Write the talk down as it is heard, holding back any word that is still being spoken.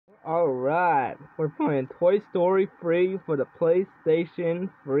Alright, we're playing Toy Story 3 for the PlayStation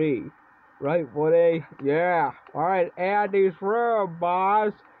 3. Right, Woody? Yeah. Alright, Andy's room,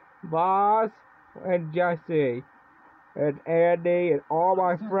 boss. Boss, and Jesse. And Andy, and all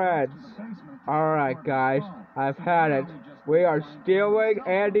my friends. Alright, guys, I've had it. We are stealing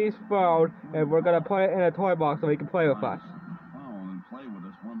Andy's phone, and we're gonna put it in a toy box so he can play with us. Oh, and play with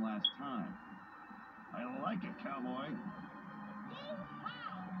us one last time. I like it, cowboy.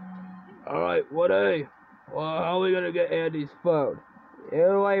 Alright, Woody. Well, how are we gonna get Andy's phone?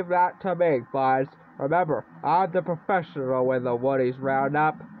 You leave that to me, boys. Remember, I'm the professional when the Woody's round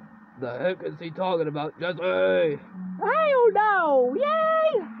up. The heck is he talking about, Jesse? I don't know.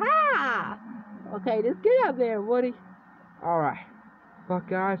 Yay! Ha! Okay, just get up there, Woody. Alright. Look,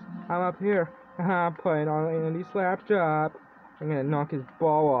 guys, I'm up here. I'm playing on Andy's laptop. I'm gonna knock his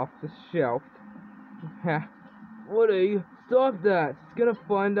ball off the shelf. Woody, stop that. He's gonna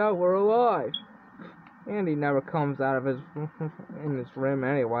find out we're alive. Andy never comes out of his room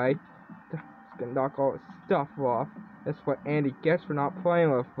anyway. He's gonna knock all his stuff off. That's what Andy gets for not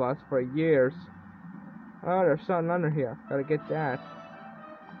playing with us for years. Oh, there's something under here. Gotta get that.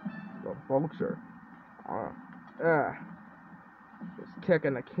 The vulture. Just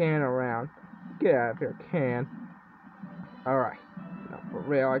kicking the can around. Get out of here, can. Alright. Now for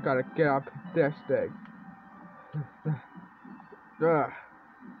real, I gotta get up this thing. Alright.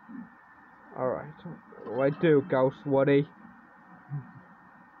 What do I do, Ghost Woody?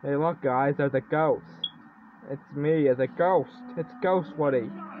 Hey, look, guys, there's a ghost. It's me as a ghost. It's Ghost Woody.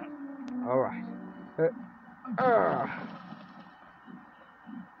 Alright.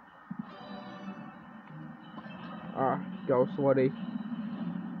 Ghost Woody.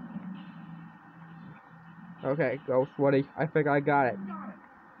 Okay, Ghost Woody. I think I got it.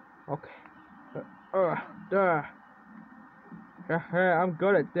 Okay. I'm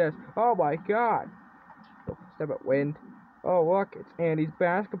good at this. Oh my god. Oh, step at wind. Oh look, it's Andy's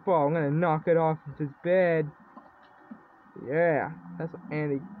basketball. I'm gonna knock it off his bed. Yeah, that's what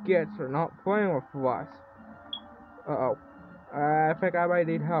Andy gets for not playing with us. Uh-oh. I think I might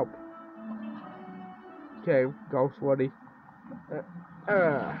need help. Okay, Ghost Woody.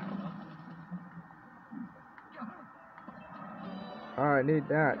 I need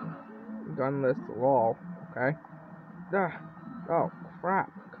that. Gunless wall. Okay. Oh,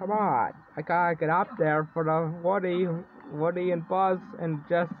 crap. Come on. I gotta get up there for the Woody and Buzz and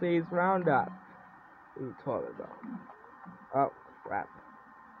Jesse's roundup. What are you talking about? Oh, crap.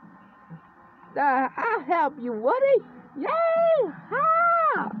 I'll help you, Woody. Yay!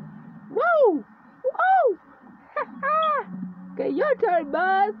 Ha! Woo! Woo! Ha ha! Okay, your turn,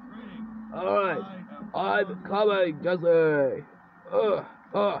 Buzz. Alright. I'm coming, Jesse.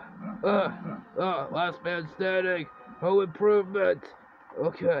 Last man standing. No improvement.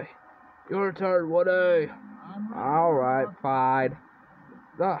 Okay. Your turn, Woody. Alright, fine.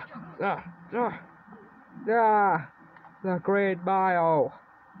 The Great Mile.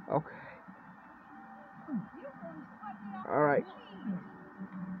 Okay. Alright.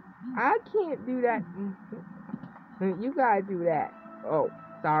 I can't do that. You gotta do that. Oh,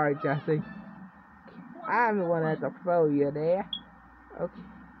 sorry, Jesse. I'm the one that's a throw you there. Okay.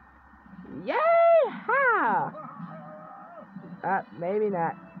 Yay! Ha! Maybe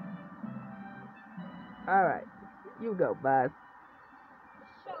not. Alright. You go, Buzz.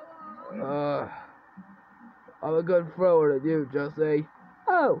 I'm a good thrower than you, Jesse.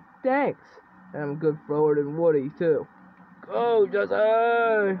 Oh, thanks. And I'm a good thrower than Woody, too. Go,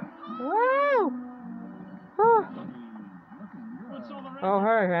 Jesse! Wow! Oh,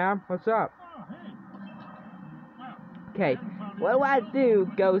 hey, Ham. What's up? Okay, what do I do,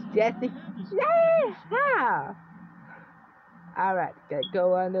 Ghost Jesse? Yeah! Alright, gotta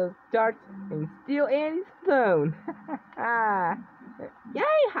go on those darts and steal Andy's phone.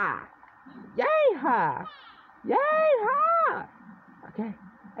 Yay-ha! Yay-ha! Yay-ha! Okay,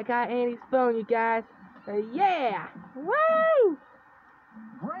 I got Andy's phone, you guys. Yeah! Woo!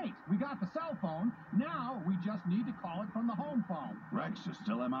 Great, we got the cell phone. Now we just need to call it from the home phone. Rex is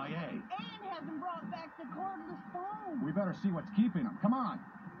still MIA. And hasn't brought back the cordless phone. We better see what's keeping him. Come on.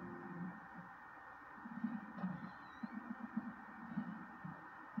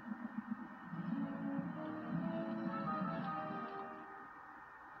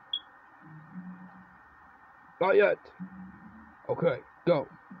 Not yet. Okay, go.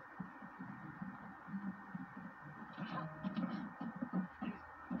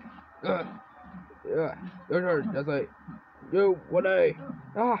 Your turn, Jesse. You, Woody.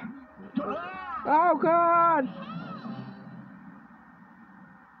 Oh, God!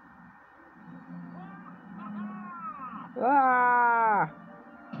 Ah!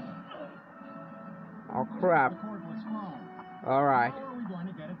 Oh crap. The cordless phone. Alright. How are we going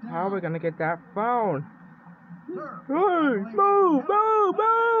to get it down? How are we gonna get that phone? Sir, Hey, move!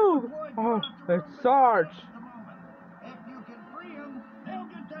 Oh, it's Sarge. If you can free him, they'll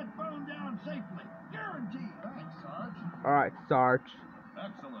get that phone down safely. Guaranteed. Thanks, Sarge. Alright, Sarge.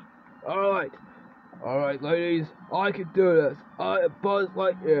 Excellent. Alright, ladies. I can do this. I am Buzz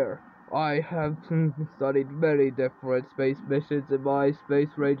Lightyear. I have studied many different space missions in my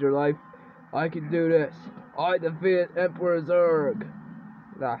Space Ranger life. I can do this. I defeated Emperor Zurg.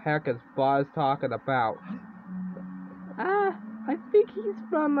 The heck is Buzz talking about? I think he's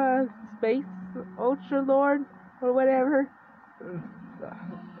from Space Ultra Lord or whatever.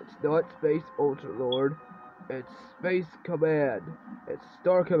 It's not Space Ultra Lord. It's Space Command. It's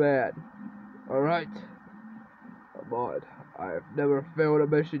Star Command. Alright. Come on. I've never failed a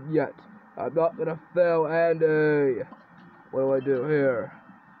mission yet. I'm not gonna fail, Andy. What do I do here?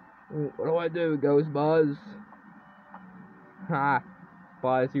 What do I do, Ghost Buzz? Ha.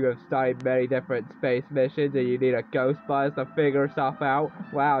 Buzz, you have studied many different space missions and you need a Ghost Buzz to figure stuff out?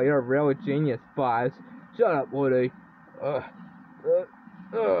 Wow, you're a real genius, Buzz. Shut up, Woody.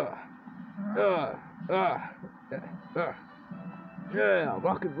 Yeah,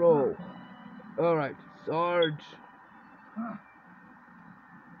 rock and roll. Alright, Sarge.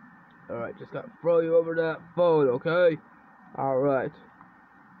 Alright, just gotta throw you over that phone, okay? Alright.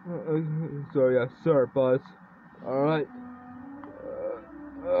 Sorry, yes, sir, Buzz. Alright.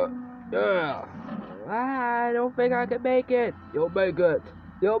 Yeah. I don't think I can make it. You'll make it.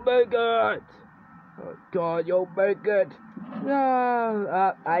 You'll make it. Oh, God, you'll make it.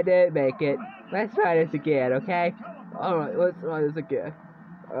 No, I did make it. Let's try this again, okay? Alright, let's try this again.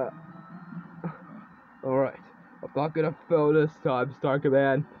 Alright. I'm not gonna fail this time, Star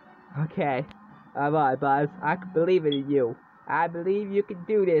Command. Okay. Come on, Buzz. I believe in you. I believe you can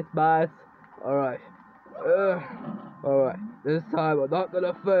do this, Buzz. Alright. Alright. This time I'm not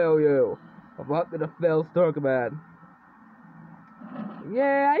gonna fail you. I'm not gonna fail Star Command.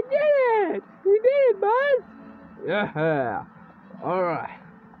 Yeah, I did it! You did it, Buzz! Yeah. Alright.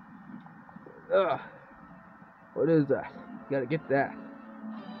 What is that? Gotta get that.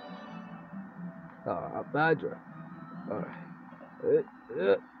 A badger. Alright.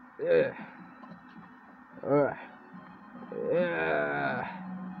 Yeah. Alright. Yeah.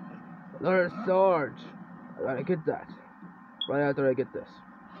 Another Sarge. I gotta get that. Right after I get this.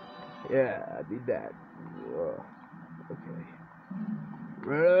 Yeah, I need that. Okay.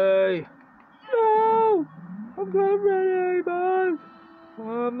 Ready? No! I'm not ready, Buzz!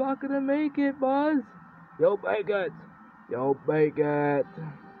 I'm not gonna make it, Buzz! You'll make it! You'll make it!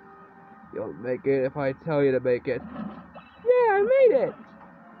 You'll make it if I tell you to make it. Yeah, I made it!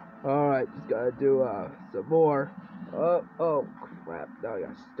 Alright, just gotta do some more. Oh crap, now I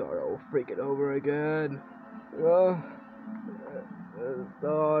gotta start all freaking over again.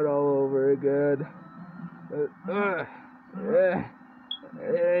 Start all over again.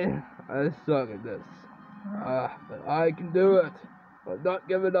 I suck at this. But I can do it. I'm not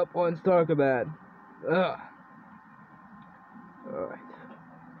giving up on Star Command. Alright.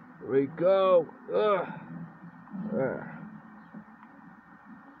 Here we go.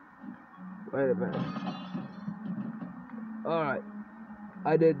 Wait a minute. Alright.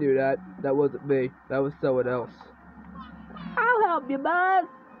 I did do that. That wasn't me. That was someone else. I'll help you, Buzz!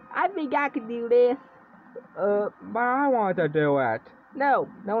 I think I can do this. But I want to do it. No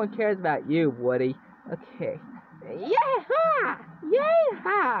one cares about you, Woody. Okay. Yay-ha!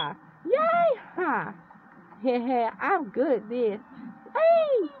 Yay-ha! Yay-ha! Yeah, I'm good at this.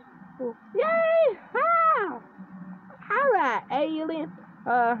 Hey! Yay-ha! Alright, alien.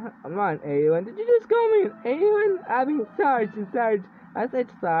 I'm not an alien. Did you just call me an alien? I mean, Sarge. I said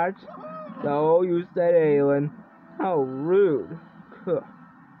Sarge. No, you said alien. How rude.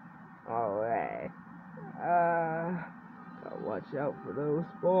 Alright. Gotta watch out for those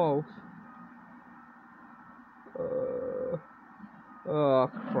balls. Oh,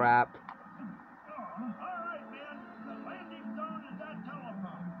 crap. Alright, man. The landing zone is that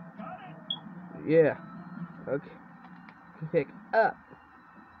telephone. Got it? Yeah. Okay. Pick up.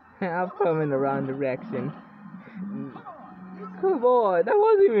 I'm coming the wrong direction. Come on, that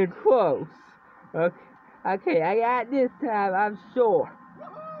wasn't even close. Okay, I got this time, I'm sure.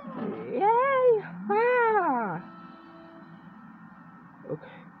 Yay! Ah!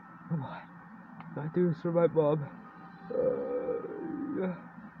 Okay, come on. Gotta do this for my mom.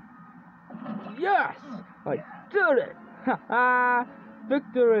 Yes! I did it! Ha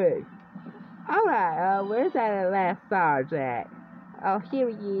Victory! Alright, where's that last Sarge at? Oh, here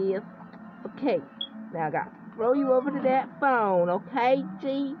he is. Okay, now I gotta throw you over to that phone, okay,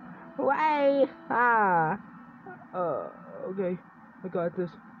 G? Way! Okay. I got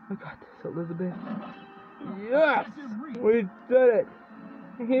this, Elizabeth. Yes! We did it!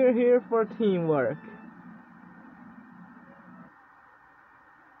 Here for teamwork.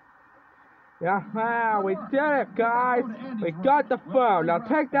 Yeah, we did it, guys! We got the phone! Now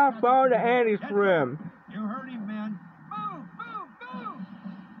take that phone to Andy's room! You heard him, man. Move, move,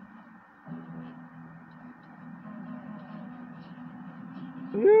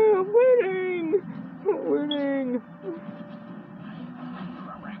 move! Yeah, winning! Winning!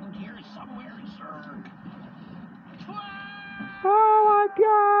 Around here somewhere, sir. Oh my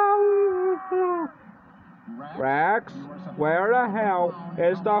god! Rex, where the hell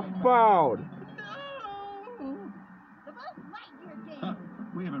is the phone? The most Lightyear game. Huh,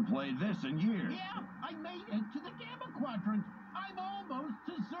 we haven't played this in years. Yeah, I made it to the Gamma Quadrant. I'm almost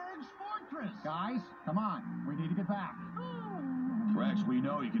to Zurg's fortress. Guys, come on. We need to get back. Rex, we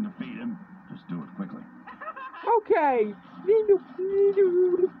know you can defeat him. Just do it quickly. Okay.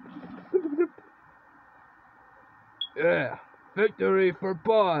 Yeah, victory for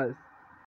Buzz.